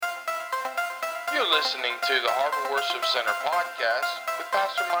You're listening to the Harbor Worship Center podcast with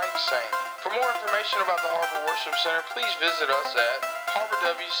Pastor Mike Saint. For more information about the Harbor Worship Center, please visit us at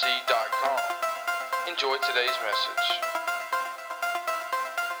harborwc.com. Enjoy today's message.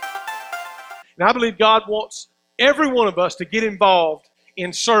 And I believe God wants every one of us to get involved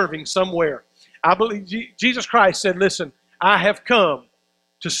in serving somewhere. I believe Jesus Christ said, listen, I have come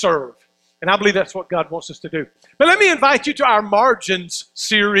to serve. And I believe that's what God wants us to do. But let me invite you to our Margins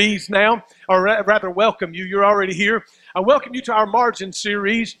series now, or rather welcome you. You're already here. I welcome you to our Margin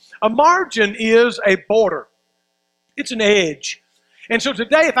series. A margin is a border. It's an edge. And so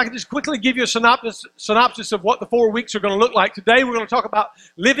today, if I could just quickly give you a synopsis of what the 4 weeks are going to look like. Today, we're going to talk about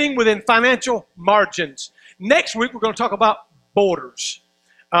living within financial margins. Next week, we're going to talk about borders,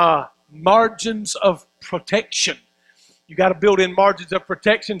 margins of protection. You got to build in margins of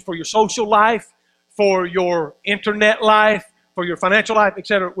protection for your social life, for your internet life, for your financial life,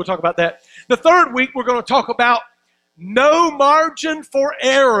 etc. We'll talk about that. The third week, we're going to talk about no margin for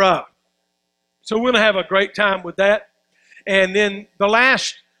error. So we're going to have a great time with that. And then the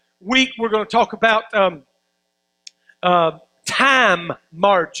last week, we're going to talk about time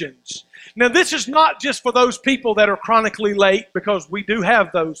margins. Now, this is not just for those people that are chronically late, because we do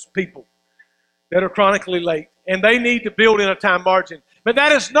have those people that are chronically late, and they need to build in a time margin. But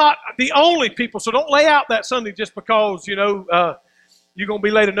that is not the only people, so don't lay out that Sunday just because, you're going to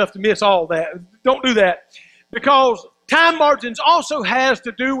be late enough to miss all that. Don't do that, because time margins also has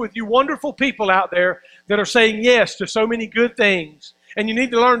to do with you wonderful people out there that are saying yes to so many good things, and you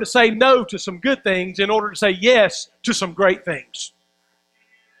need to learn to say no to some good things in order to say yes to some great things.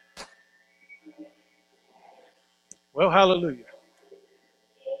 Well, hallelujah.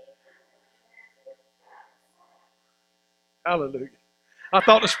 Hallelujah. I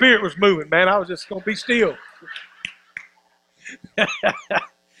thought the Spirit was moving, man. I was just going to be still.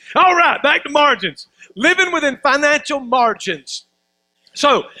 All right, back to margins. Living within financial margins.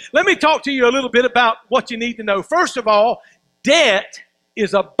 So, let me talk to you a little bit about what you need to know. First of all, debt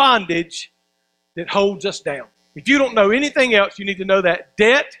is a bondage that holds us down. If you don't know anything else, you need to know that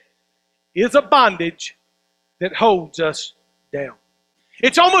debt is a bondage that holds us down.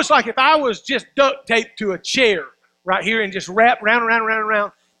 It's almost like if I was just duct taped to a chair right here and just wrap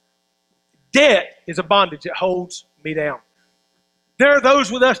round. Debt is a bondage that holds me down. There are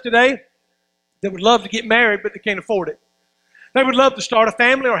those with us today that would love to get married, but they can't afford it. They would love to start a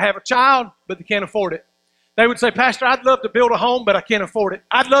family or have a child, but they can't afford it. They would say, Pastor, I'd love to build a home, but I can't afford it.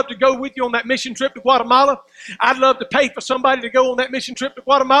 I'd love to go with you on that mission trip to Guatemala. I'd love to pay for somebody to go on that mission trip to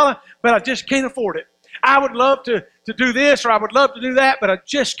Guatemala, but I just can't afford it. I would love to do this, or I would love to do that, but I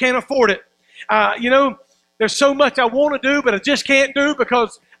just can't afford it. There's so much I want to do, but I just can't do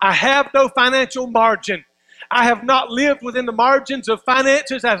because I have no financial margin. I have not lived within the margins of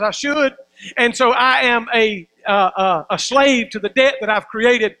finances as I should, and so I am a slave to the debt that I've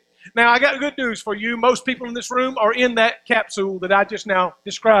created. Now, I got good news for you. Most people in this room are in that capsule that I just now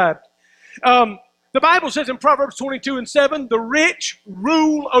described. The Bible says in Proverbs 22:7, the rich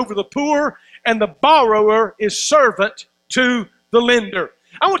rule over the poor, and the borrower is servant to the lender.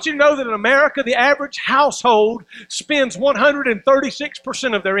 I want you to know that in America, the average household spends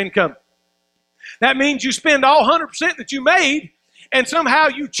 136% of their income. That means you spend all 100% that you made, and somehow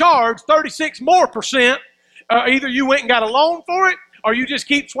you charge 36% more. Either you went and got a loan for it, or you just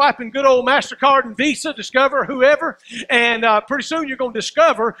keep swiping good old MasterCard and Visa, Discover, whoever, and pretty soon you're going to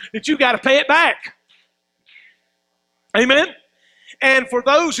discover that you got to pay it back. Amen? And for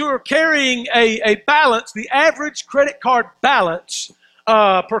those who are carrying a balance, the average credit card balance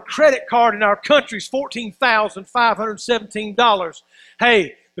per credit card in our country is $14,517.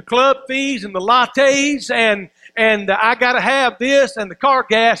 Hey, the club fees and the lattes and I got to have this and the car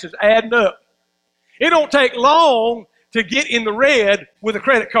gas is adding up. It don't take long to get in the red with a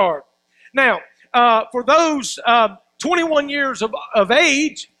credit card. Now, for those 21 years of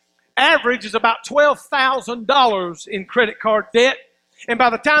age, average is about $12,000 in credit card debt. And by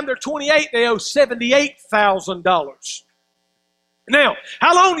the time they're 28, they owe $78,000. Now,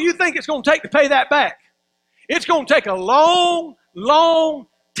 how long do you think it's going to take to pay that back? It's going to take a long, long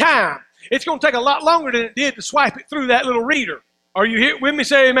time. It's going to take a lot longer than it did to swipe it through that little reader. Are you here with me?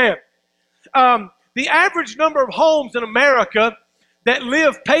 Say amen. The average number of homes in America that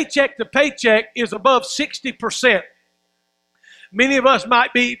live paycheck to paycheck is above 60%. Many of us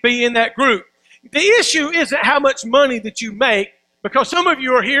might be in that group. The issue isn't how much money that you make, because some of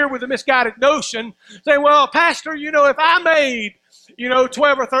you are here with a misguided notion saying, well, Pastor, if I made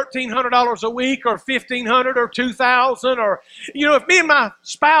 $1,200 or $1,300 a week, or $1,500 or $2,000, or, if me and my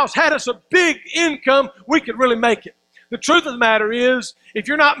spouse had us a big income, we could really make it. The truth of the matter is, if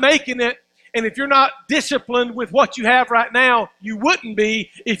you're not making it, And if you're not disciplined with what you have right now, you wouldn't be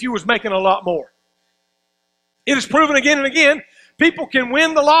if you was making a lot more. It is proven again and again, people can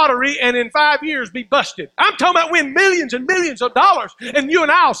win the lottery and in 5 years be busted. I'm talking about win millions and millions of dollars. And you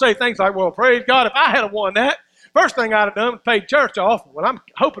and I will say things like, well, praise God, if I had won that, first thing I'd have done was paid church off. Well, I'm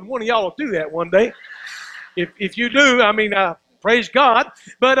hoping one of y'all will do that one day. If you do, praise God.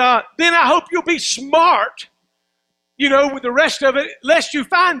 But then I hope you'll be smart, with the rest of it, lest you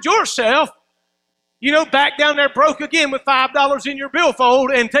find yourself, back down there broke again with $5 in your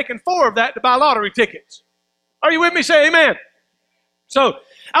billfold and taking 4 of that to buy lottery tickets. Are you with me? Say amen. So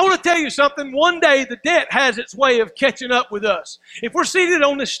I want to tell you something. One day the debt has its way of catching up with us. If we're seated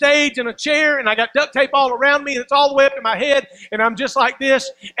on this stage in a chair and I got duct tape all around me and it's all the way up to my head and I'm just like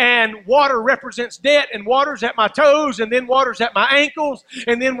this and water represents debt and water's at my toes and then water's at my ankles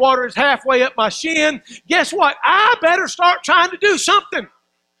and then water is halfway up my shin, guess what? I better start trying to do something.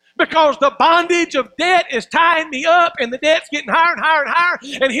 Because the bondage of debt is tying me up and the debt's getting higher and higher and higher.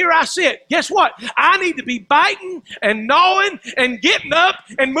 And here I sit. Guess what? I need to be biting and gnawing and getting up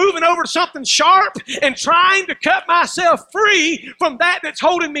and moving over to something sharp and trying to cut myself free from that that's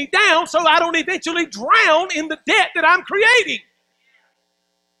holding me down so I don't eventually drown in the debt that I'm creating.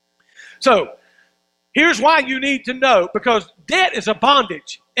 So here's why you need to know. Because debt is a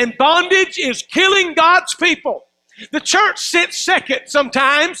bondage. And bondage is killing God's people. The church sits second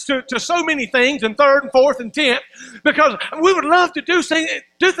sometimes to so many things, and third and fourth and 10th, because we would love to do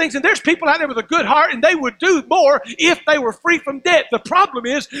things, and there's people out there with a good heart, and they would do more if they were free from debt. The problem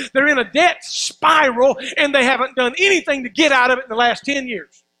is they're in a debt spiral, and they haven't done anything to get out of it in the last 10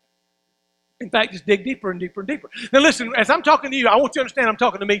 years. In fact, just dig deeper and deeper and deeper. Now listen, as I'm talking to you, I want you to understand I'm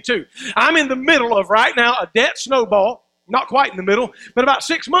talking to me too. I'm in the middle of, right now, a debt snowball. Not quite in the middle, but about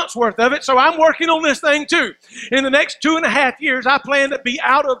 6 months worth of it. So I'm working on this thing too. In the next 2.5 years, I plan to be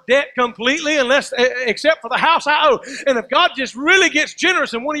out of debt completely except for the house I owe. And if God just really gets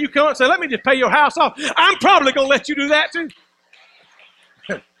generous and one of you come and say, let me just pay your house off, I'm probably going to let you do that too.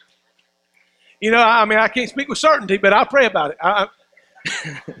 I can't speak with certainty, but I'll pray about it.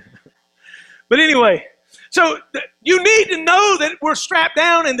 But anyway, so you need to know that we're strapped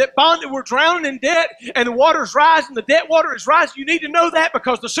down and that we're drowning in debt and the water's rising, the debt water is rising. You need to know that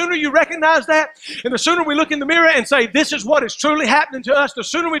because the sooner you recognize that and the sooner we look in the mirror and say, this is what is truly happening to us, the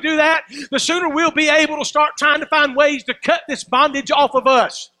sooner we do that, the sooner we'll be able to start trying to find ways to cut this bondage off of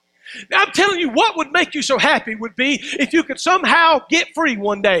us. Now, I'm telling you, what would make you so happy would be if you could somehow get free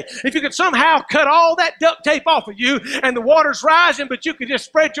one day. If you could somehow cut all that duct tape off of you and the water's rising, but you could just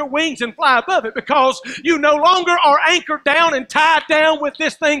spread your wings and fly above it because you no longer are anchored down and tied down with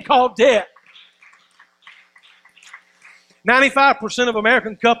this thing called debt. 95% of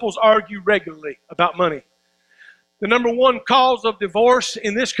American couples argue regularly about money. The number one cause of divorce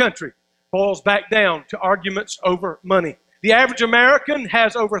in this country boils back down to arguments over money. The average American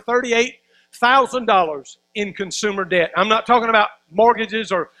has over $38,000 in consumer debt. I'm not talking about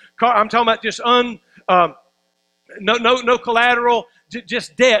mortgages or car. I'm talking about just no collateral,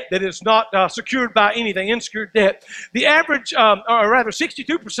 just debt that is not secured by anything, unsecured debt. The average, or rather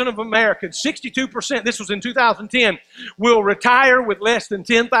 62% of Americans, 62%, this was in 2010, will retire with less than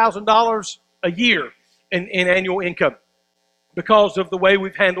 $10,000 a year in annual income, because of the way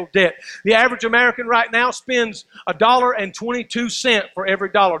we've handled debt. The average American right now spends $1.22 for every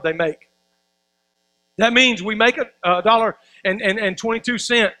dollar they make. That means we make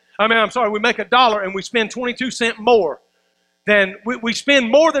 $1.22. We make $1 and we spend 22 cents more than we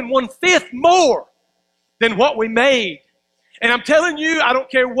spend more than 1/5 more than what we made. And I'm telling you, I don't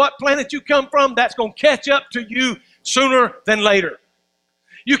care what planet you come from, that's going to catch up to you sooner than later.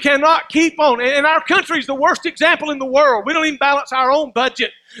 You cannot keep on. And our country is the worst example in the world. We don't even balance our own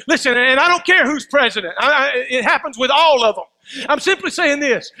budget. Listen, and I don't care who's president. It happens with all of them. I'm simply saying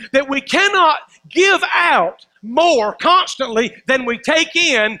this, that we cannot give out more constantly than we take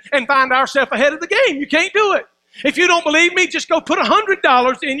in and find ourselves ahead of the game. You can't do it. If you don't believe me, just go put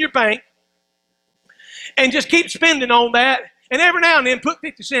 $100 in your bank and just keep spending on that. And every now and then put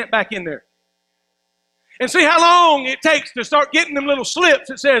 50 cents back in there. And see how long it takes to start getting them little slips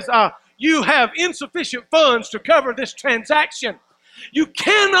that says, you have insufficient funds to cover this transaction. You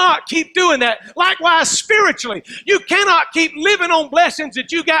cannot keep doing that. Likewise, spiritually, you cannot keep living on blessings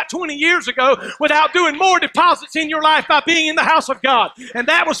that you got 20 years ago without doing more deposits in your life by being in the house of God. And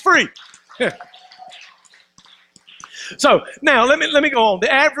that was free. So now let me go on.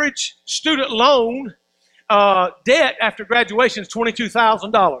 The average student loan debt after graduation is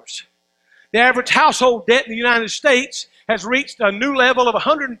 $22,000. The average household debt in the United States has reached a new level of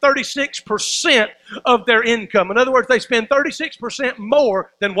 136% of their income. In other words, they spend 36%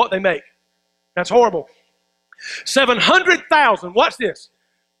 more than what they make. That's horrible. 700,000, watch this,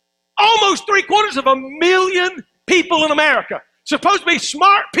 almost 750,000 people in America, supposed to be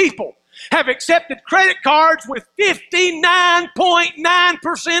smart people, have accepted credit cards with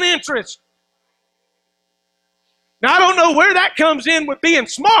 59.9% interest. Now, I don't know where that comes in with being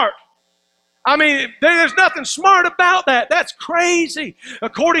smart. I mean, there's nothing smart about that. That's crazy.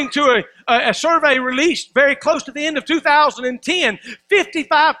 According to a survey released very close to the end of 2010,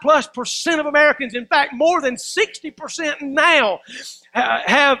 55+% of Americans, in fact, more than 60% now,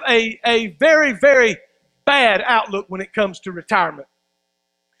 have a very, very bad outlook when it comes to retirement.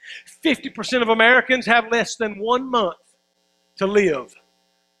 50% of Americans have less than 1 month to live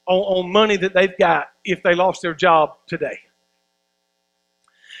on money that they've got if they lost their job today.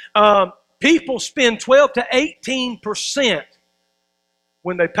 People spend 12 to 18%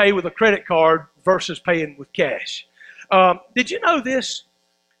 when they pay with a credit card versus paying with cash. Did you know this?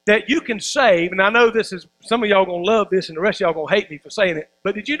 That you can save, and I know this is, some of y'all going to love this and the rest of y'all going to hate me for saying it,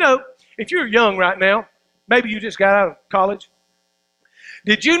 but did you know, if you're young right now, maybe you just got out of college,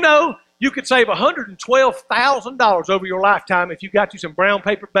 did you know you could save $112,000 over your lifetime if you got you some brown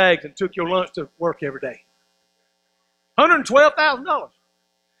paper bags and took your lunch to work every day? $112,000.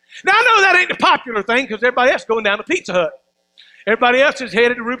 Now, I know that ain't the popular thing because everybody else is going down to Pizza Hut. Everybody else is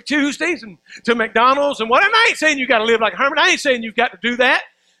headed to Ruby Tuesdays and to McDonald's and what. And I ain't saying you got to live like a hermit. I ain't saying you've got to do that.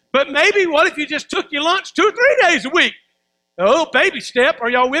 But maybe what if you just took your lunch 2 or 3 days a week? A little baby step. Are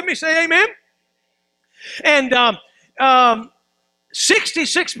y'all with me? Say amen. And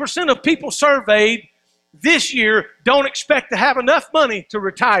 66% of people surveyed this year don't expect to have enough money to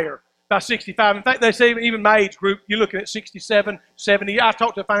retire by 65. In fact, they say even my age group, you're looking at 67, 70. I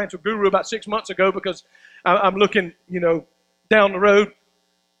talked to a financial guru about 6 months ago because I'm looking, down the road. Of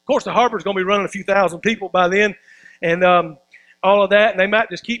course, the harbor's going to be running a few thousand people by then and all of that. And they might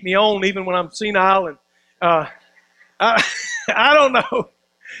just keep me on even when I'm senile. And I don't know,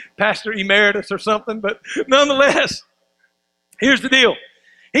 Pastor Emeritus or something. But nonetheless, here's the deal.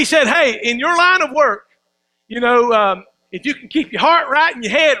 He said, hey, in your line of work, if you can keep your heart right and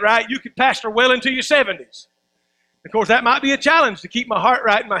your head right, you could pastor well into your 70s. Of course, that might be a challenge to keep my heart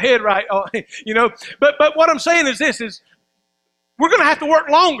right and my head right, But what I'm saying is this, is we're going to have to work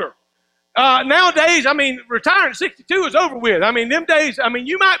longer. Nowadays, retiring at 62 is over with. Them days,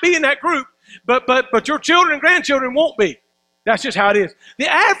 you might be in that group, but your children and grandchildren won't be. That's just how it is. The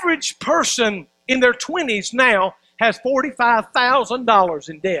average person in their 20s now has $45,000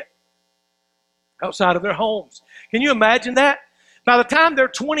 in debt outside of their homes. Can you imagine that? By the time they're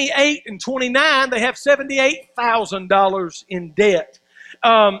 28 and 29, they have $78,000 in debt.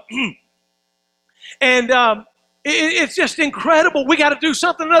 It's just incredible. We got to do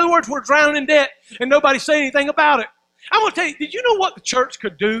something. In other words, we're drowning in debt, and nobody's saying anything about it. I'm going to tell you, did you know what the church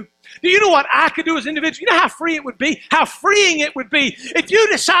could do? Do you know what I could do as an individual? You know how free it would be? How freeing it would be if you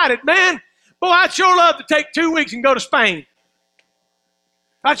decided, man, boy, I'd sure love to take 2 weeks and go to Spain.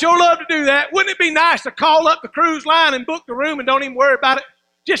 I'd sure love to do that. Wouldn't it be nice to call up the cruise line and book the room and don't even worry about it?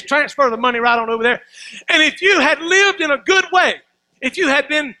 Just transfer the money right on over there. And if you had lived in a good way, if you had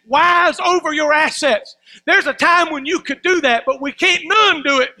been wise over your assets, there's a time when you could do that, but we can't none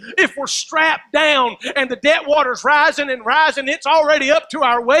do it if we're strapped down and the debt water's rising and rising. It's already up to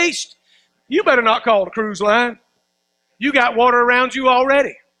our waist. You better not call the cruise line. You got water around you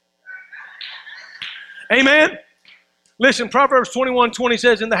already. Amen? Listen, Proverbs 21:20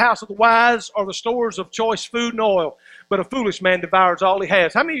 says, in the house of the wise are the stores of choice food and oil, but a foolish man devours all he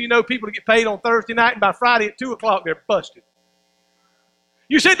has. How many of you know people that get paid on Thursday night and by Friday at 2 o'clock they're busted?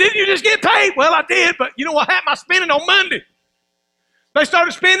 You said, didn't you just get paid? Well, I did, but you know what happened? I spent it on Monday. They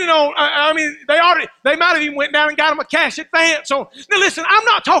started spending on, they might have even went down and got them a cash advance on. Now listen, I'm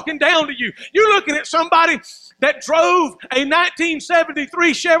not talking down to you. You're looking at somebody that drove a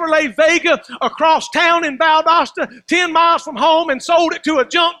 1973 Chevrolet Vega across town in Valdosta, 10 miles from home, and sold it to a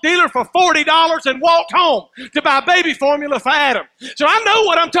junk dealer for $40 and walked home to buy baby formula for Adam. So I know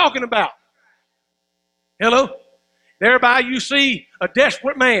what I'm talking about. Hello? Thereby you see a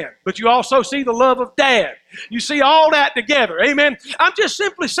desperate man, but you also see the love of dad. You see all that together. Amen? I'm just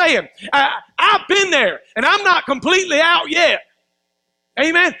simply saying, I've been there, and I'm not completely out yet.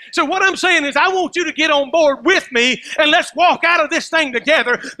 Amen? So what I'm saying is I want you to get on board with me, and let's walk out of this thing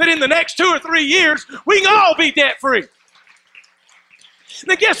together, that in the next 2 or 3 years, we can all be debt-free.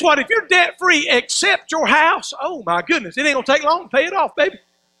 Now guess what? If you're debt-free except your house, oh my goodness, it ain't going to take long to pay it off, baby.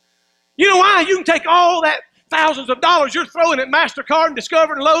 You know why? You can take all that thousands of dollars you're throwing at MasterCard and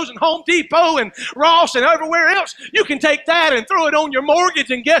Discover and Lowe's and Home Depot and Ross and everywhere else. You can take that and throw it on your mortgage,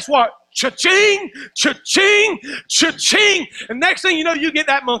 and guess what? Cha-ching, cha-ching, cha-ching. And next thing you know, you get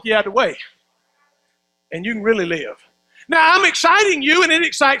that monkey out of the way. and you can really live. Now, I'm exciting you, and it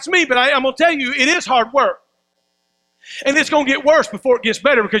excites me, but I'm going to tell you, it is hard work. And it's going to get worse before it gets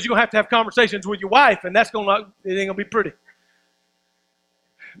better, because you're going to have conversations with your wife, and it ain't going to be pretty.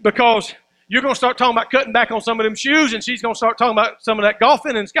 Because you're going to start talking about cutting back on some of them shoes, and she's going to start talking about some of that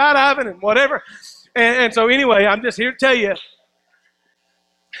golfing and skydiving and whatever. And so anyway, I'm just here to tell you.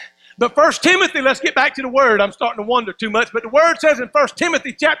 But 1 Timothy, let's get back to the word. I'm starting to wonder too much. But the word says in 1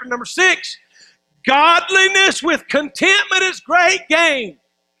 Timothy chapter number 6, godliness with contentment is great gain.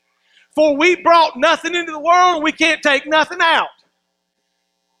 For we brought nothing into the world, and we can't take nothing out.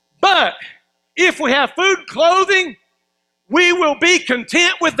 But if we have food and clothing, we will be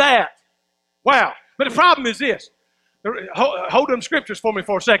content with that. Wow. But the problem is this. Hold them scriptures for me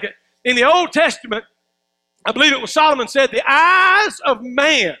for a second. In the Old Testament, I believe it was Solomon said, the eyes of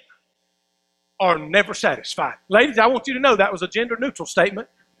man are never satisfied. Ladies, I want you to know that was a gender-neutral statement.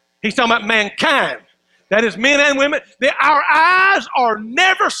 He's talking about mankind. That is men and women. Our eyes are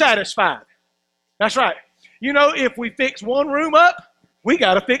never satisfied. That's right. You know, if we fix one room up, we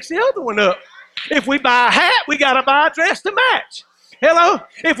got to fix the other one up. If we buy a hat, we got to buy a dress to match. Hello?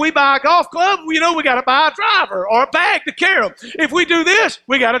 If we buy a golf club, we got to buy a driver or a bag to carry them. If we do this,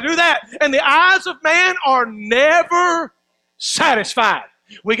 we got to do that. And the eyes of man are never satisfied.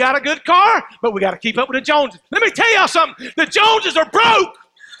 We got a good car, but we got to keep up with the Joneses. Let me tell y'all something. The Joneses are broke.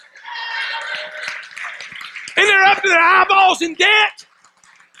 And they're up to their eyeballs in debt.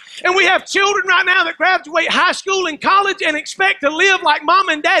 And we have children right now that graduate high school and college and expect to live like mom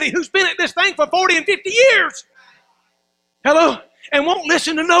and daddy, who's been at this thing for 40 and 50 years. Hello? And won't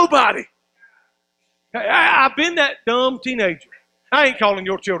listen to nobody. I've been that dumb teenager. I ain't calling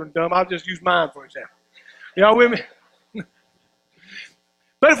your children dumb. I'll just use mine for example. Y'all with me?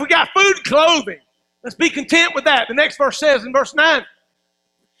 But if we got food and clothing, let's be content with that. The next verse says in verse 9,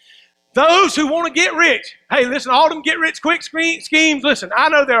 those who want to get rich. Hey, listen, all them get-rich-quick schemes, listen, I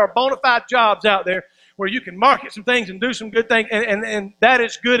know there are bona fide jobs out there where you can market some things and do some good things, and that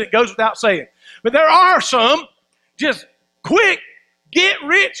is good. It goes without saying. But there are some just quick,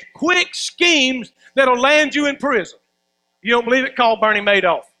 get-rich-quick schemes that'll land you in prison. You don't believe it? Call Bernie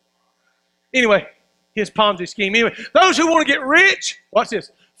Madoff. Anyway, his Ponzi scheme. Anyway, those who want to get rich, watch this,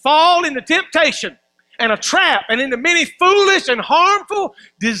 fall into temptation and a trap and into many foolish and harmful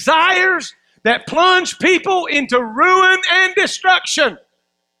desires that plunge people into ruin and destruction.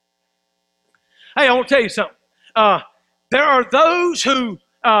 Hey, I want to tell you something. There are those who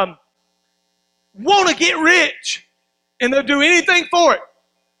want to get rich, and they'll do anything for it,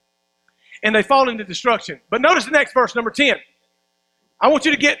 and they fall into destruction. But notice the next verse, number 10. I want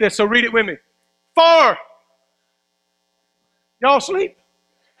you to get this, so read it with me. For, y'all asleep?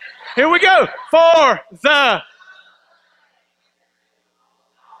 Here we go. For the,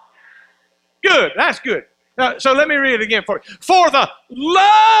 good, that's good. So let me read it again for you. For the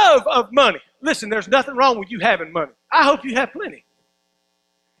love of money. Listen, there's nothing wrong with you having money. I hope you have plenty.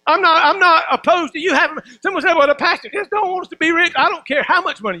 I'm not opposed to you having. Someone said, well, the pastor just don't want us to be rich. I don't care how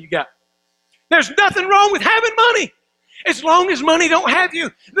much money you got. There's nothing wrong with having money, as long as money don't have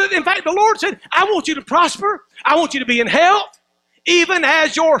you. In fact, the Lord said, I want you to prosper. I want you to be in health, even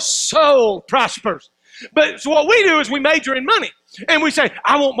as your soul prospers. But so what we do is we major in money. And we say,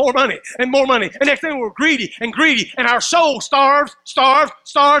 I want more money and more money. And next thing we're greedy. And our soul starves,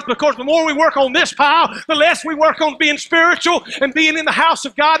 because the more we work on this pile, the less we work on being spiritual and being in the house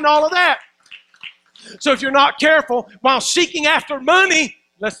of God and all of that. So if you're not careful, while seeking after money,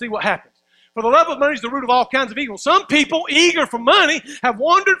 let's see what happens. For the love of money is the root of all kinds of evil. Some people, eager for money, have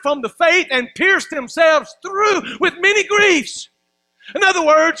wandered from the faith and pierced themselves through with many griefs. In other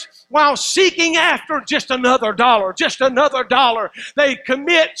words, while seeking after just another dollar, they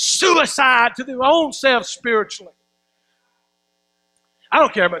commit suicide to their own selves spiritually. I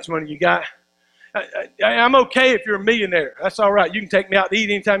don't care how much money you got. I'm okay if you're a millionaire. That's all right. You can take me out to eat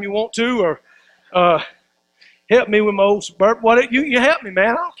anytime you want to, or help me with my old Suburban. What you help me, man.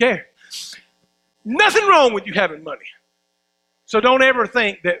 I don't care. Nothing wrong with you having money. So don't ever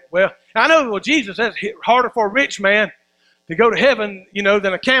think that, well, I know what Jesus says, it's harder for a rich man to go to heaven, than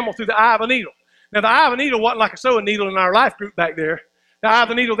a camel through the eye of a needle. Now, the eye of a needle wasn't like a sewing needle in our life group back there. The eye of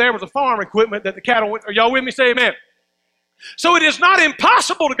the needle there was a farm equipment that the cattle went. Are y'all with me? Say amen. So it is not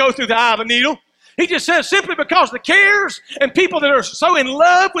impossible to go through the eye of a needle. He just says simply because the cares and people that are so in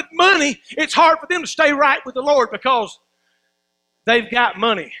love with money, it's hard for them to stay right with the Lord because they've got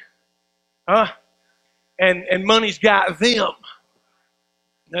money. And money's got them.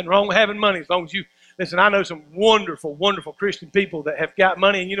 Nothing wrong with having money as long as you... Listen, I know some wonderful, wonderful Christian people that have got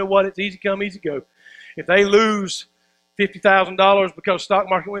money, and you know what? It's easy come, easy go. If they lose $50,000 because the stock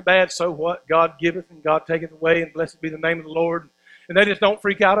market went bad. So what? God giveth and God taketh away, and blessed be the name of the Lord. And they just don't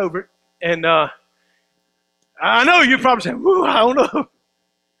freak out over it. And I know you're probably saying, I don't know.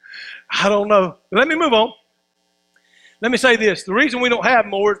 I don't know. But let me move on. Let me say this. The reason we don't have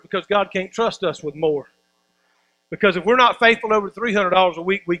more is because God can't trust us with more. Because if we're not faithful over $300 a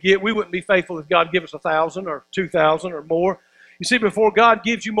week we get, we wouldn't be faithful if God give us 1,000 or 2,000 or more. You see, before God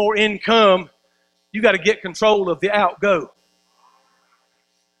gives you more income, you got to get control of the outgo.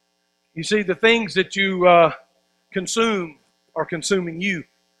 You see, the things that you consume are consuming you.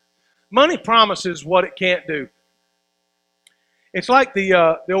 Money promises what it can't do. It's like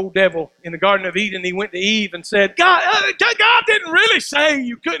the old devil in the Garden of Eden. He went to Eve and said, God didn't really say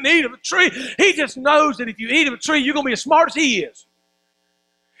you couldn't eat of a tree. He just knows that if you eat of a tree, you're going to be as smart as he is.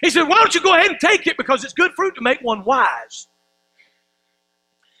 He said, why don't you go ahead and take it, because it's good fruit to make one wise.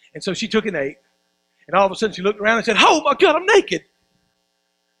 And so she took and ate. And all of a sudden she looked around and said, oh my God, I'm naked.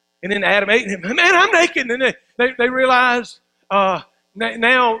 And then Adam ate, and man, I'm naked. And then they realized, now,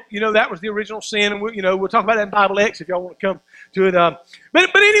 that was the original sin. And we'll talk about that in Bible X if y'all want to come to it.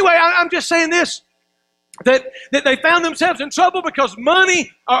 But anyway, I'm just saying this, that they found themselves in trouble because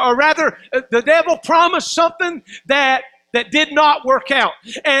money, or rather the devil promised something that did not work out.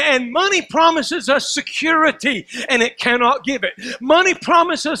 And money promises us security, and it cannot give it. Money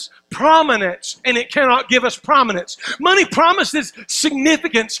promises prominence, and it cannot give us prominence. Money promises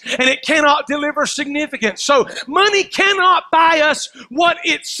significance, and it cannot deliver significance. So money cannot buy us what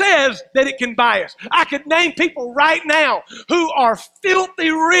it says that it can buy us. I could name people right now who are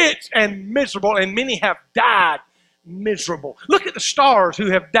filthy rich and miserable, and many have died miserable. Look at the stars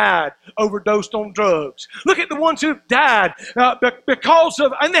who have died overdosed on drugs. Look at the ones who have died because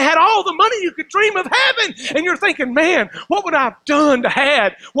of, and they had all the money you could dream of having. And you're thinking, man, what would I have done to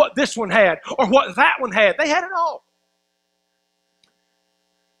have what this one had or what that one had? They had it all.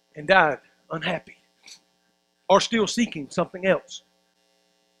 And died unhappy or still seeking something else.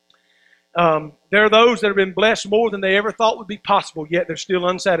 There are those that have been blessed more than they ever thought would be possible, yet they're still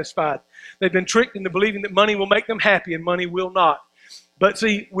unsatisfied. They've been tricked into believing that money will make them happy, and money will not. But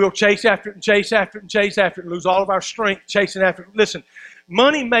see, we'll chase after it and chase after it and chase after it and lose all of our strength chasing after it. Listen,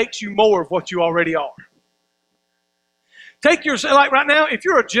 money makes you more of what you already are. Take like right now, if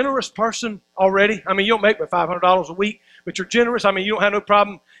you're a generous person already, I mean, you don't make but $500 a week, but you're generous. I mean, you don't have no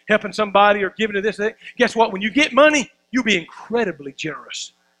problem helping somebody or giving to this and that. Guess what? When you get money, you'll be incredibly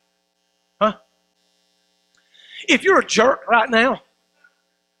generous. Huh? If you're a jerk right now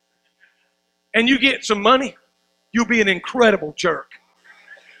and you get some money, you'll be an incredible jerk.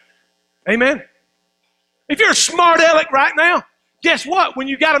 Amen? If you're a smart aleck right now, guess what? When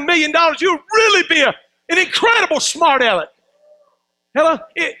you got $1 million, you'll really be an incredible smart aleck. Hello?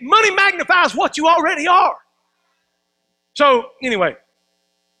 Money magnifies what you already are. So, anyway,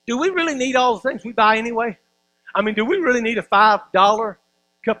 do we really need all the things we buy anyway? I mean, do we really need a $5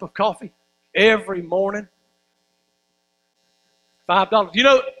 cup of coffee every morning? $5.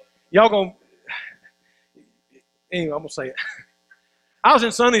 Y'all going to, anyway, I'm going to say it. I was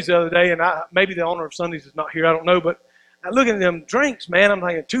in Sundays the other day, and maybe the owner of Sundays is not here, I don't know, but looking at them drinks, man, I'm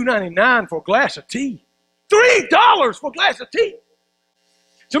thinking $2.99 for a glass of tea. $3 for a glass of tea.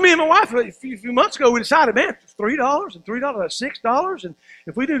 So me and my wife, a few months ago, we decided, man, it's $3 and $3, that's $6. And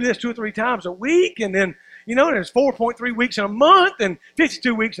if we do this 2 or 3 times a week, and then, there's 4.3 weeks in a month and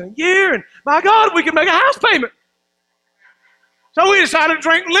 52 weeks in a year, and my God, we can make a house payment. So we decided to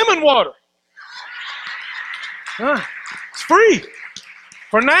drink lemon water. It's free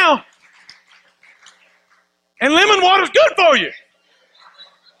for now. And lemon water's good for you.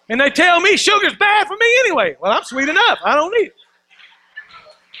 And they tell me sugar's bad for me anyway. Well, I'm sweet enough. I don't need it.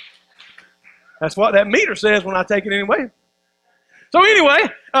 That's what that meter says when I take it anyway. So anyway,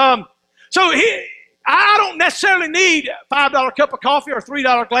 I don't necessarily need a $5 cup of coffee or a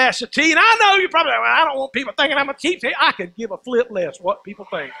 $3 glass of tea. And I know you probably, well, I don't want people thinking I'm a cheapskate. I could give a flip less what people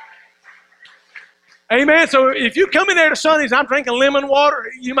think. Amen. So if you come in there to Sundays and I'm drinking lemon water,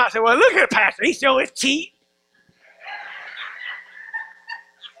 you might say, well, look at the pastor. He still is cheap.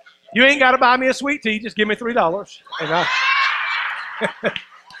 You ain't got to buy me a sweet tea. Just give me $3. And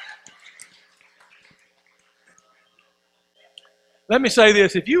let me say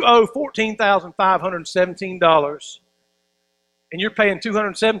this. If you owe $14,517 and you're paying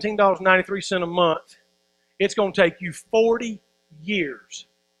 $217.93 a month, it's going to take you 40 years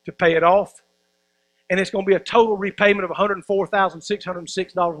to pay it off. And it's going to be a total repayment of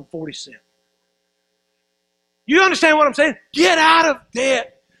 $104,606.40. You understand what I'm saying? Get out of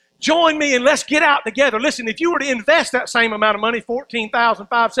debt. Join me and let's get out together. Listen, if you were to invest that same amount of money,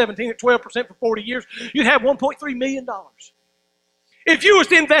 $14,517 at 12% for 40 years, you'd have $1.3 million. If you was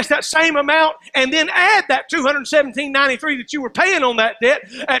to invest that same amount and then add that $217.93 that you were paying on that debt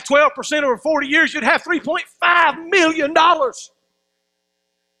at 12% over 40 years, you'd have $3.5 million. What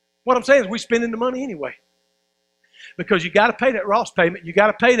I'm saying is we're spending the money anyway. Because you got to pay that Ross payment, you got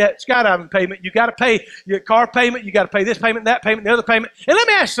to pay that skydiving payment, you got to pay your car payment, you got to pay this payment, that payment, the other payment. And let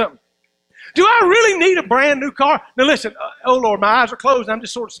me ask you something. Do I really need a brand new car? Now listen, oh Lord, my eyes are closed and I'm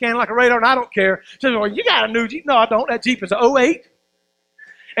just sort of scanning like a radar and I don't care. So, well, you got a new Jeep? No, I don't. That Jeep is an 08.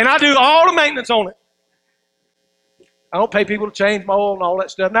 And I do all the maintenance on it. I don't pay people to change my oil and all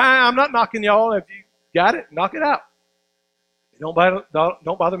that stuff. Nah, I'm not knocking y'all. If you got it, knock it out. Don't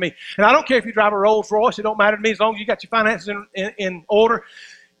bother me. And I don't care if you drive a Rolls Royce. It don't matter to me as long as you got your finances in order.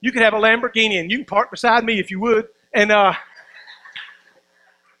 You could have a Lamborghini and you can park beside me if you would. And I'll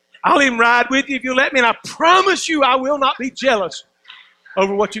even ride with you if you let me. And I promise you I will not be jealous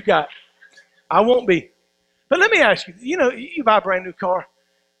over what you got. I won't be. But let me ask you, you buy a brand new car.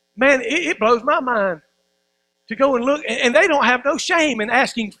 Man, it blows my mind to go and look. And they don't have no shame in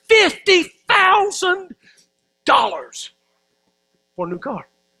asking $50,000 for a new car.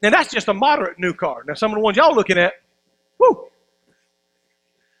 Now, that's just a moderate new car. Now, some of the ones y'all looking at, whoo,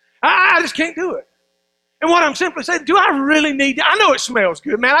 I just can't do it. And what I'm simply saying, do I really need to? I know it smells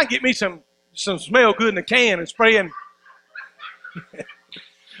good. Man, I get me some smell good in a can and spraying.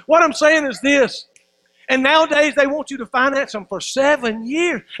 What I'm saying is this. And nowadays, they want you to finance them for 7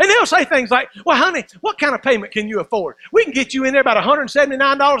 years. And they'll say things like, well, honey, what kind of payment can you afford? We can get you in there about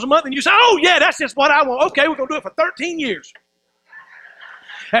 $179 a month. And you say, oh, yeah, that's just what I want. Okay, we're going to do it for 13 years.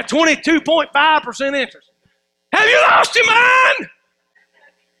 At 22.5% interest. Have you lost your mind?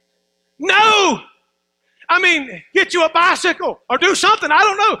 No. I mean, get you a bicycle or do something. I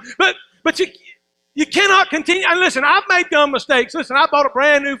don't know. But you cannot continue. And listen, I've made dumb mistakes. Listen, I bought a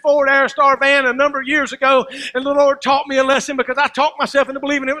brand new Ford Aerostar van a number of years ago, and the Lord taught me a lesson because I talked myself into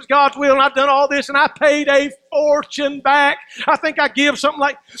believing it was God's will, and I've done all this, and I paid a fortune back. I think I give something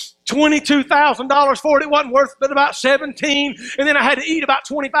like $22,000 for it. It wasn't worth but about $17,000, and then I had to eat about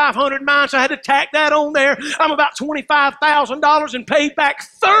 2,500 miles, so I had to tack that on there. I'm about $25,000 and paid back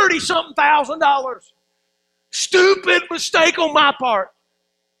 $30-something thousand. Stupid mistake on my part.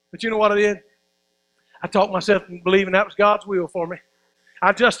 But you know what I did? I talked myself into believing that was God's will for me.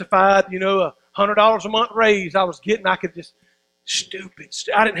 I justified, $100 a month raise I was getting. I could just, stupid.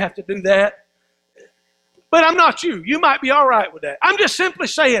 I didn't have to do that. But I'm not you. You might be all right with that. I'm just simply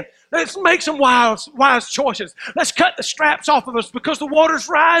saying, let's make some wise choices. Let's cut the straps off of us because the water's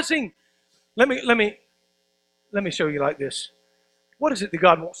rising. Let me show you like this. What is it that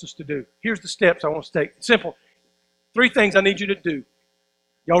God wants us to do? Here's the steps I want us to take. Simple. 3 things I need you to do.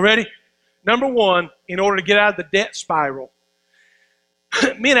 Y'all ready? Number 1, in order to get out of the debt spiral.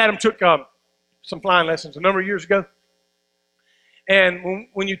 Me and Adam took some flying lessons a number of years ago. And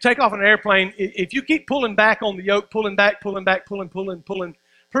when you take off in an airplane, if you keep pulling back on the yoke, pulling, pretty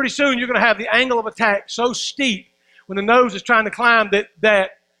soon you're going to have the angle of attack so steep when the nose is trying to climb that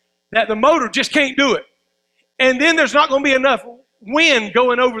the motor just can't do it. And then there's not going to be enough wind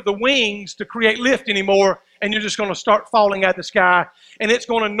going over the wings to create lift anymore, and you're just going to start falling out of the sky. And it's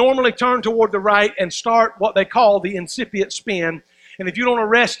going to normally turn toward the right and start what they call the incipient spin. And if you don't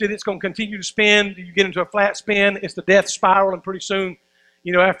arrest it, it's going to continue to spin. You get into a flat spin. It's the death spiral, and pretty soon,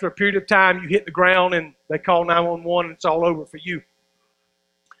 after a period of time, you hit the ground, and they call 911, and it's all over for you.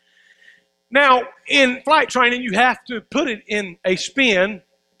 Now, in flight training, you have to put it in a spin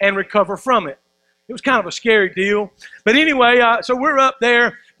and recover from it. It was kind of a scary deal. But anyway, so we're up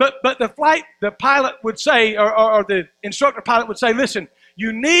there. But the pilot would say, or the instructor pilot would say, listen,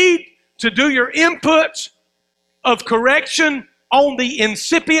 you need to do your inputs of correction on the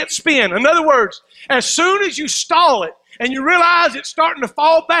incipient spin. In other words, as soon as you stall it and you realize it's starting to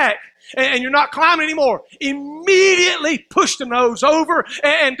fall back and you're not climbing anymore, immediately push the nose over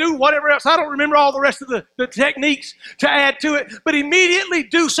and do whatever else. I don't remember all the rest of the techniques to add to it, but immediately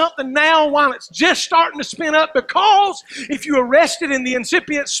do something now while it's just starting to spin up, because if you arrest it in the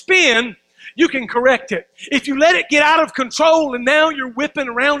incipient spin, you can correct it. If you let it get out of control and now you're whipping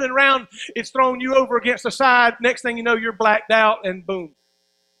around and around, it's throwing you over against the side. Next thing you know, you're blacked out and boom.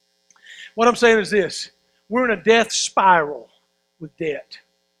 What I'm saying is this. We're in a death spiral with debt.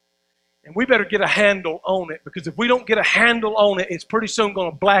 And we better get a handle on it, because if we don't get a handle on it, it's pretty soon going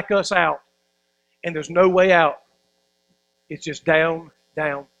to black us out. And there's no way out. It's just down,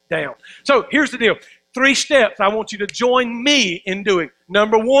 down, down. So here's the deal. 3 steps I want you to join me in doing.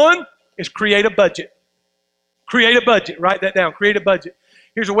 Number 1 is create a budget. Create a budget. Write that down. Create a budget.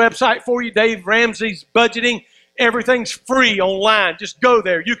 Here's a website for you, Dave Ramsey's Budgeting. Everything's free online. Just go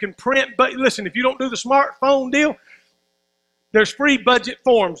there. You can print, but listen, if you don't do the smartphone deal, there's free budget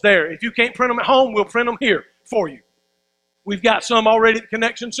forms there. If you can't print them at home, we'll print them here for you. We've got some already at the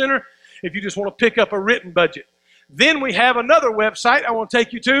Connection Center if you just want to pick up a written budget. Then we have another website I want to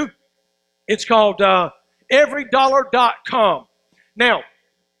take you to. It's called everydollar.com. Now,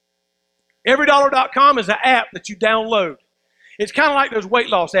 everydollar.com is an app that you download. It's kind of like those weight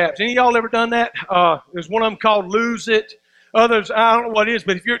loss apps. Any of y'all ever done that? There's one of them called Lose It. Others, I don't know what it is,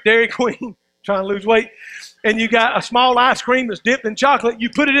 but if you're at Dairy Queen trying to lose weight, and you got a small ice cream that's dipped in chocolate, you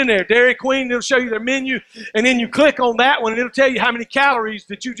put it in there. Dairy Queen, it'll show you their menu, and then you click on that one, and it'll tell you how many calories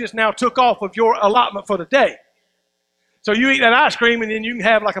that you just now took off of your allotment for the day. So you eat that ice cream, and then you can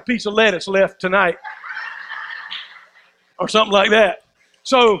have like a piece of lettuce left tonight or something like that.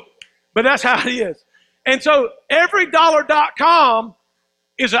 So, but that's how it is. And so everydollar.com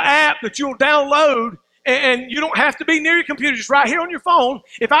is an app that you'll download, and you don't have to be near your computer, just right here on your phone.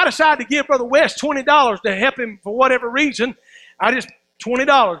 If I decide to give Brother West $20 to help him for whatever reason, I just,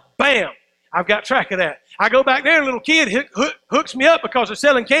 $20, bam, I've got track of that. I go back there, a little kid hooks me up because they're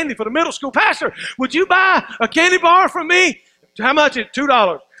selling candy for the middle school. Pastor, would you buy a candy bar from me? How much is it?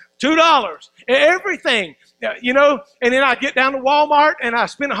 $2. $2. Everything. You know, and then I get down to Walmart and I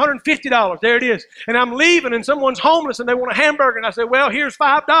spend $150. There it is. And I'm leaving and someone's homeless and they want a hamburger. And I say, well, here's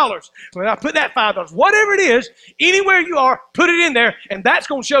 $5. Well, I put that $5. Whatever it is, anywhere you are, put it in there, and that's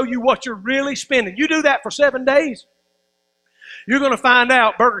going to show you what you're really spending. You do that for 7 days, you're going to find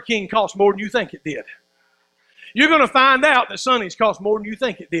out Burger King costs more than you think it did. You're going to find out that Sonny's costs more than you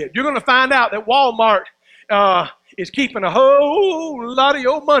think it did. You're going to find out that Walmart is keeping a whole lot of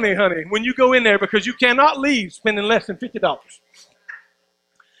your money, honey, when you go in there, because you cannot leave spending less than $50.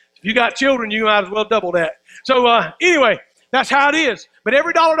 If you got children, you might as well double that. So anyway, that's how it is. But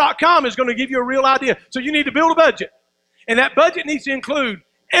everydollar.com is going to give you a real idea. So you need to build a budget. And that budget needs to include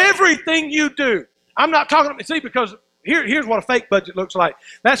everything you do. I'm not talking, see, because here's what a fake budget looks like.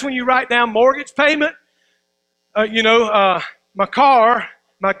 That's when you write down mortgage payment, my car,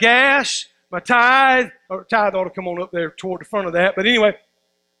 my gas, my tithe, or tithe ought to come on up there toward the front of that. But anyway,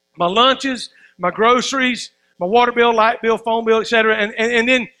 my lunches, my groceries, my water bill, light bill, phone bill, etc. And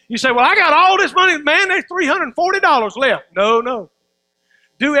then you say, well, I got all this money. Man, there's $340 left. No.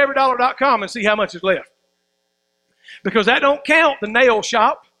 Do everydollar.com and see how much is left. Because that don't count the nail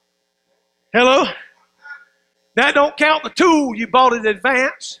shop. Hello? That don't count the tool you bought in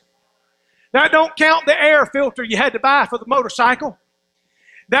advance. That don't count the air filter you had to buy for the motorcycle.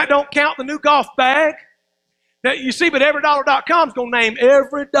 That don't count the new golf bag. That you see, but everydollar.com is going to name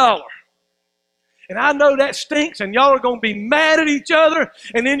every dollar. And I know that stinks, and y'all are going to be mad at each other,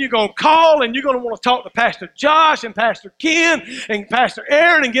 and then you're going to call, and you're going to want to talk to Pastor Josh and Pastor Ken and Pastor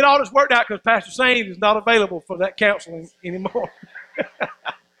Aaron and get all this worked out, because Pastor Saint is not available for that counseling anymore.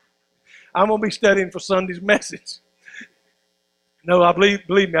 I'm going to be studying for Sunday's message. No, I believe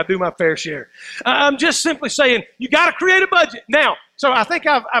me, I do my fair share. I'm just simply saying, you got to create a budget. Now, so I think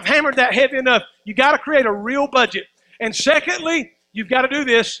I've hammered that heavy enough. You got to create a real budget. And secondly, you've got to do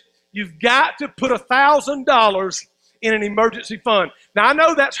this. You've got to put $1,000 in an emergency fund. Now, I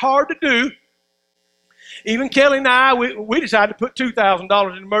know that's hard to do. Even Kelly and I, we decided to put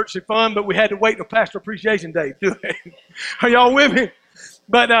 $2,000 in an emergency fund, but we had to wait till Pastor Appreciation Day to do it. Are y'all with me?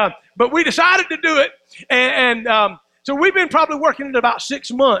 But we decided to do it, and so we've been probably working it about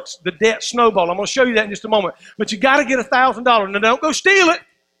 6 months, the debt snowball. I'm going to show you that in just a moment. But you got to get $1,000. Now, don't go steal it.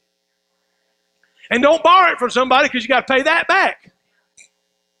 And don't borrow it from somebody, because you got to pay that back.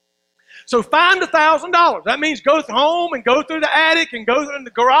 So find $1,000. That means go home and go through the attic and go through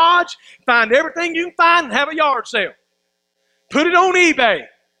the garage. Find everything you can find and have a yard sale. Put it on eBay.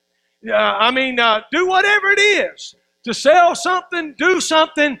 Do whatever it is to sell something, do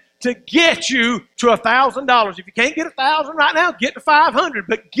something to get you to $1,000. If you can't get $1,000 right now, get to $500.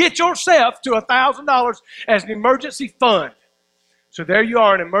 But get yourself to $1,000 as an emergency fund. So there you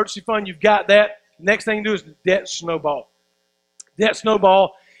are, an emergency fund. You've got that. Next thing to do is the debt snowball. Debt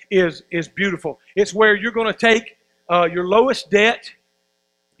snowball is beautiful. It's where you're going to take your lowest debt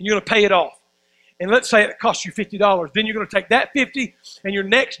and you're going to pay it off. And let's say it costs you $50. Then you're going to take that $50 and your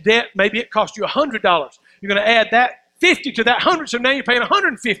next debt, maybe it costs you $100. You're going to add that $50 to that $100, so now you're paying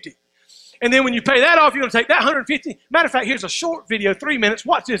 $150. And then when you pay that off, you're going to take that $150. Matter of fact, here's a short video, 3 minutes.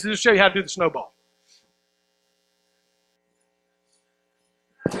 Watch this. It'll show you how to do the snowball.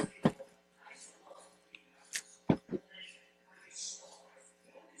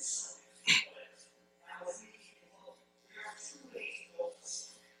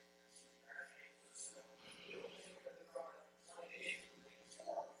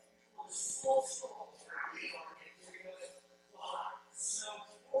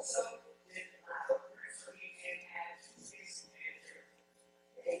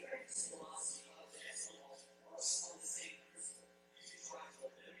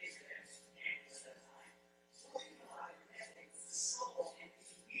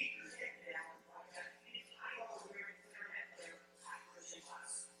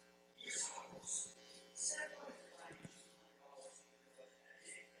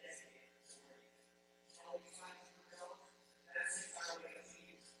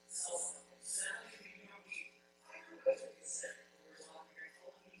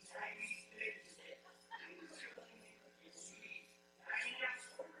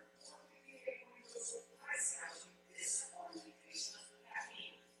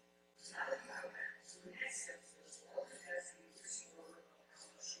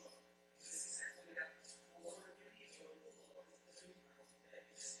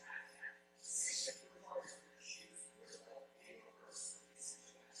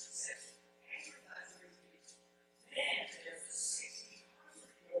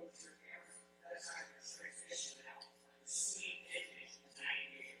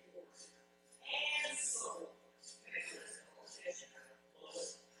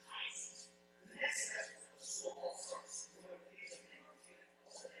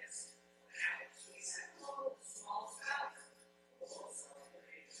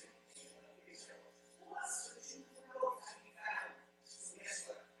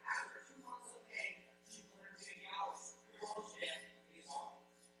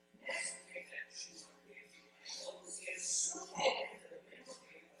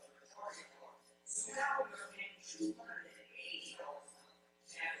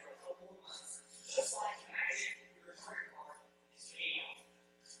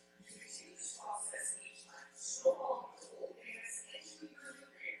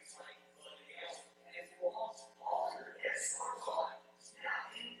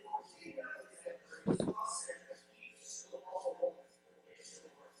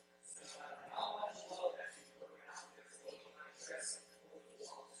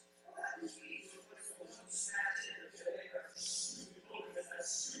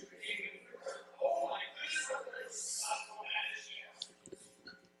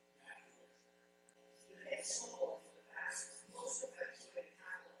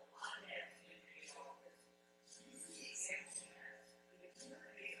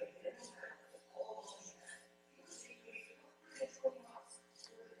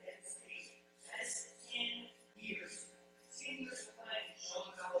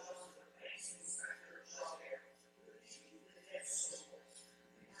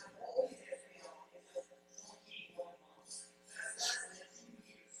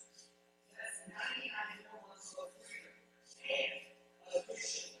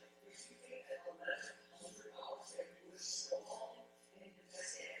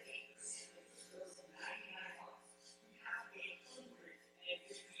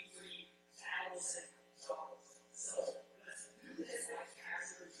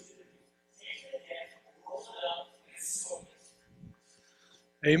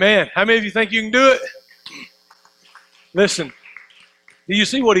 Amen. How many of you think you can do it? Listen, do you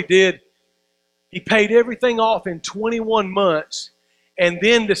see what he did? He paid everything off in 21 months and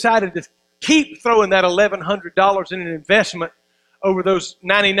then decided to keep throwing that $1,100 in an investment over those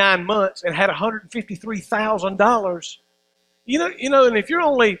 99 months and had $153,000. You know, and if you're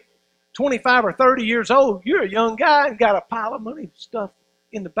only 25 or 30 years old, you're a young guy and got a pile of money stuff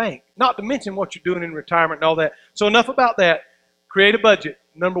in the bank. Not to mention what you're doing in retirement and all that. So enough about that. Create a budget.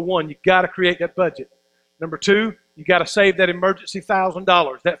 Number one, you got to create that budget. Number two, you got to save that emergency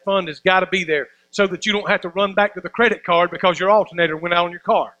 $1,000. That fund has got to be there so that you don't have to run back to the credit card because your alternator went out on your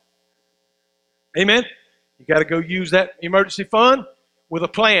car. Amen? You got to go use that emergency fund with a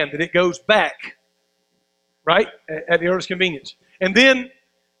plan that it goes back, right, at the earliest convenience. And then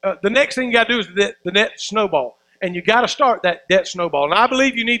the next thing you got to do is the debt snowball. And you got to start that debt snowball. And I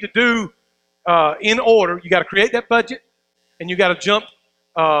believe you need to do in order. You got to create that budget, and you got to jump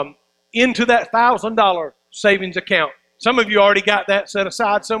into that $1,000 savings account. Some of you already got that set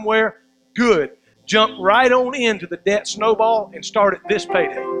aside somewhere. Good. Jump right on into the debt snowball and start at this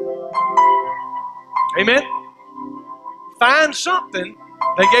payday. Amen? Find something.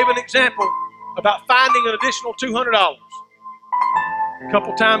 They gave an example about finding an additional $200. A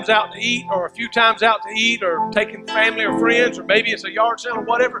couple times out to eat, or a few times out to eat, or taking family or friends, or maybe it's a yard sale or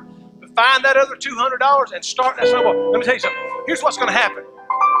whatever. But find that other $200 and start that snowball. Let me tell you something. Here's what's going to happen.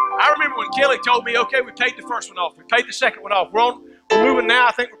 I remember when Kelly told me, okay, we paid the first one off. We paid the second one off. We're moving now.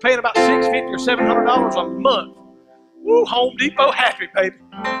 I think we're paying about $650 or $700 a month. Woo, Home Depot happy, baby.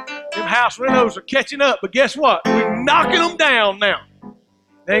 Them house renos are catching up. But guess what? We're knocking them down now.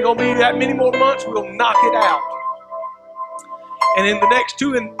 There ain't going to be that many more months. We'll knock it out. And in the next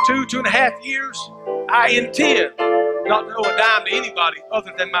two and a half years, I intend not to owe a dime to anybody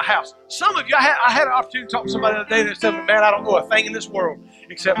other than my house. Some of you, I had an opportunity to talk to somebody the other day that said, man, I don't know a thing in this world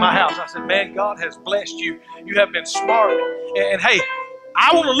except my house. I said, man, God has blessed you. You have been smart. And hey,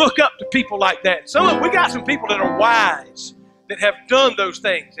 I want to look up to people like that. We got some people that are wise, that have done those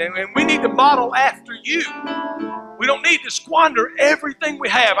things. And we need to model after you. We don't need to squander everything we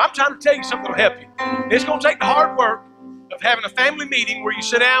have. I'm trying to tell you something that will help you. It's going to take the hard work of having a family meeting where you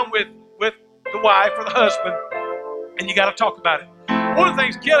sit down with the wife or the husband and you got to talk about it. One of the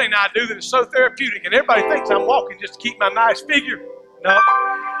things Kelly and I do that is so therapeutic, and everybody thinks I'm walking just to keep my nice figure. No.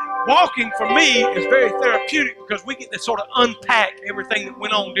 Walking for me is very therapeutic because we get to sort of unpack everything that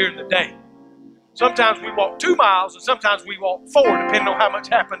went on during the day. Sometimes we walk 2 miles and sometimes we walk 4, depending on how much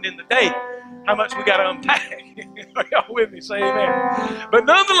happened in the day, how much we got to unpack. Are y'all with me? Say amen. But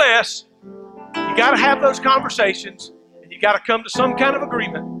nonetheless, you got to have those conversations. You got to come to some kind of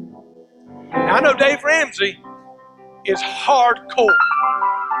agreement. Now, I know Dave Ramsey is hardcore.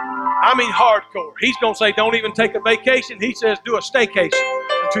 I mean hardcore. He's going to say, don't even take a vacation. He says, do a staycation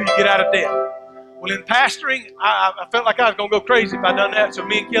until you get out of debt. Well, in pastoring, I felt like I was going to go crazy if I'd done that, so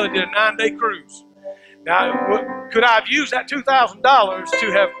me and Kelly did a 9-day cruise. Now, could I have used that $2,000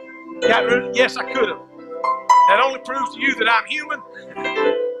 to have gotten rid of it? Yes, I could have. That only proves to you that I'm human.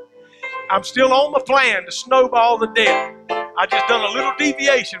 I'm still on my plan to snowball the debt. I just done a little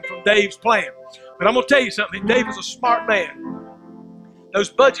deviation from Dave's plan. But I'm going to tell you something. Dave is a smart man. Those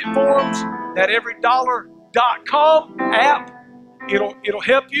budget forms, that everydollar.com app, it'll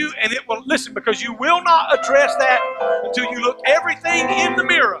help you, and it will, listen, because you will not address that until you look everything in the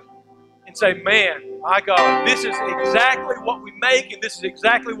mirror and say, man, my God, this is exactly what we make, and this is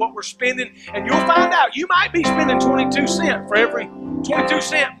exactly what we're spending. And you'll find out you might be spending 22 cents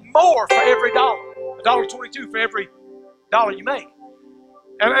more for every dollar. $1.22 for every dollar you make.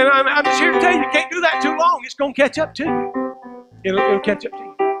 And I'm just here to tell you, you can't do that too long. It's going to catch up to you. It'll catch up to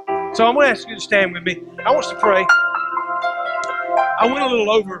you. So I'm going to ask you to stand with me. I want us to pray. I went a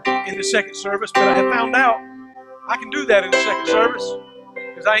little over in the second service, but I have found out I can do that in the second service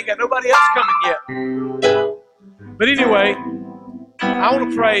because I ain't got nobody else coming yet. But anyway, I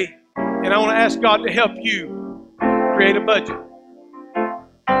want to pray, and I want to ask God to help you create a budget.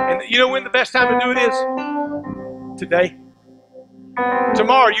 And you know when the best time to do it is? Today.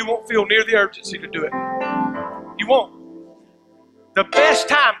 Tomorrow you won't feel near the urgency to do it. You won't. The best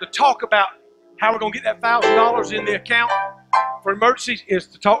time to talk about how we're going to get that $1,000 in the account for emergencies is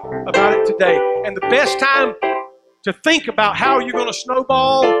to talk about it today. And the best time to think about how you're going to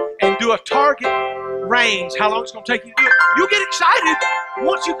snowball and do a target range, how long it's going to take you to do it. You'll get excited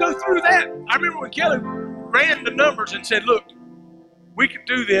once you go through that. I remember when Kelly ran the numbers and said, look, we can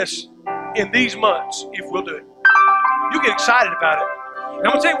do this in these months if we'll do it. You'll get excited about it. And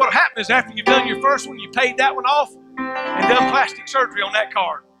I'm going to tell you what will happen is after you've done your first one, you paid that one off and done plastic surgery on that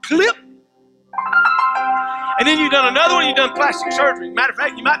card. Clip. And then you've done another one, you've done plastic surgery. Matter of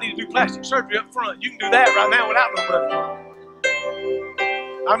fact, you might need to do plastic surgery up front. You can do that right now without no money.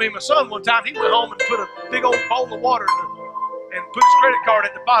 I mean, my son one time, he went home and put a big old bowl of water and put his credit card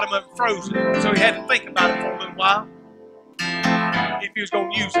at the bottom of it frozen. So he had to think about it for a little while if he was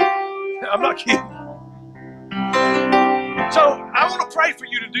going to use it. I'm not kidding. So I want to pray for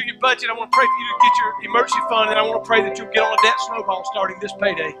you to do your budget. I want to pray for you to get your emergency fund, and I want to pray that you'll get on a debt snowball starting this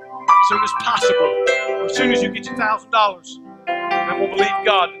payday as soon as possible. As soon as you get your $1,000, and we'll believe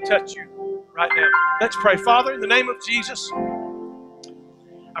God to touch you right now. Let's pray. Father, in the name of Jesus,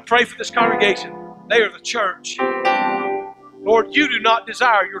 I pray for this congregation. They are the church. Lord, you do not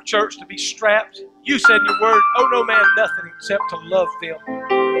desire your church to be strapped. You said in your word, owe no man nothing except to love them.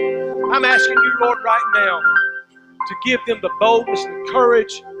 I'm asking you, Lord, right now to give them the boldness and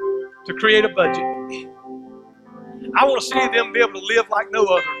courage to create a budget. I want to see them be able to live like no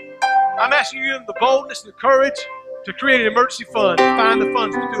other. I'm asking you the boldness and the courage to create an emergency fund and find the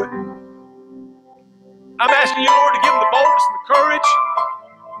funds to do it. I'm asking you, Lord, to give them the boldness and the courage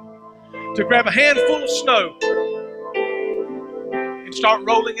to grab a handful of snow and start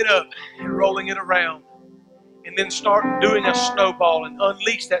rolling it up and rolling it around, and then start doing a snowball and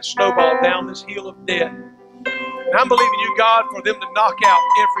unleash that snowball down this hill of debt. And I'm believing you, God, for them to knock out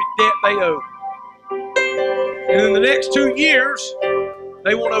every debt they owe. And in the next 2 years,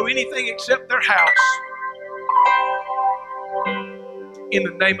 they won't owe anything except their house. In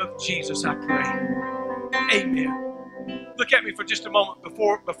the name of Jesus, I pray. Amen. Look at me for just a moment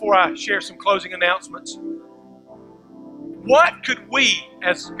before I share some closing announcements. What could we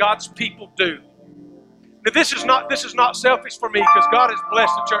as God's people do? Now, this is not selfish for me because God has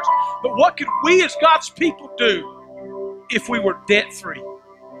blessed the church. But what could we as God's people do if we were debt-free?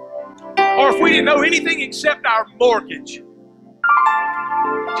 Or if we didn't owe anything except our mortgage?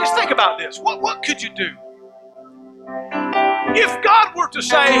 Just think about this. What could you do? If God were to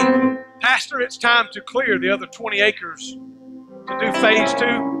say, Pastor, it's time to clear the other 20 acres to do phase 2.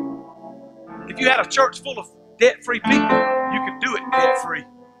 If you had a church full of debt-free people, you could do it debt-free.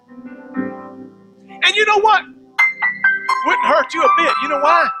 And you know what? Wouldn't hurt you a bit. You know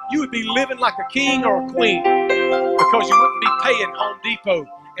why? You would be living like a king or a queen because you wouldn't be paying Home Depot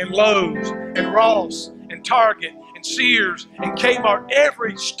and Lowe's and Ross and Target and Sears and Kmart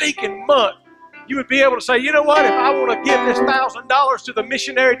every stinking month. You would be able to say, you know what? If I want to give this $1,000 to the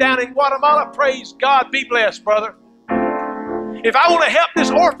missionary down in Guatemala, praise God, be blessed, brother. If I want to help this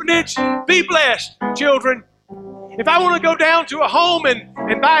orphanage, be blessed, children. If I want to go down to a home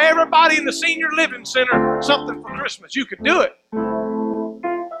and buy everybody in the senior living center something for Christmas, you can do it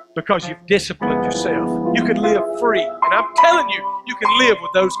because you've disciplined yourself. You can live free. And I'm telling you, you can live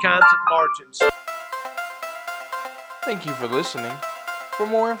with those kinds of margins. Thank you for listening. For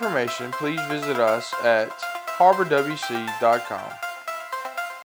more information, please visit us at harborwc.com.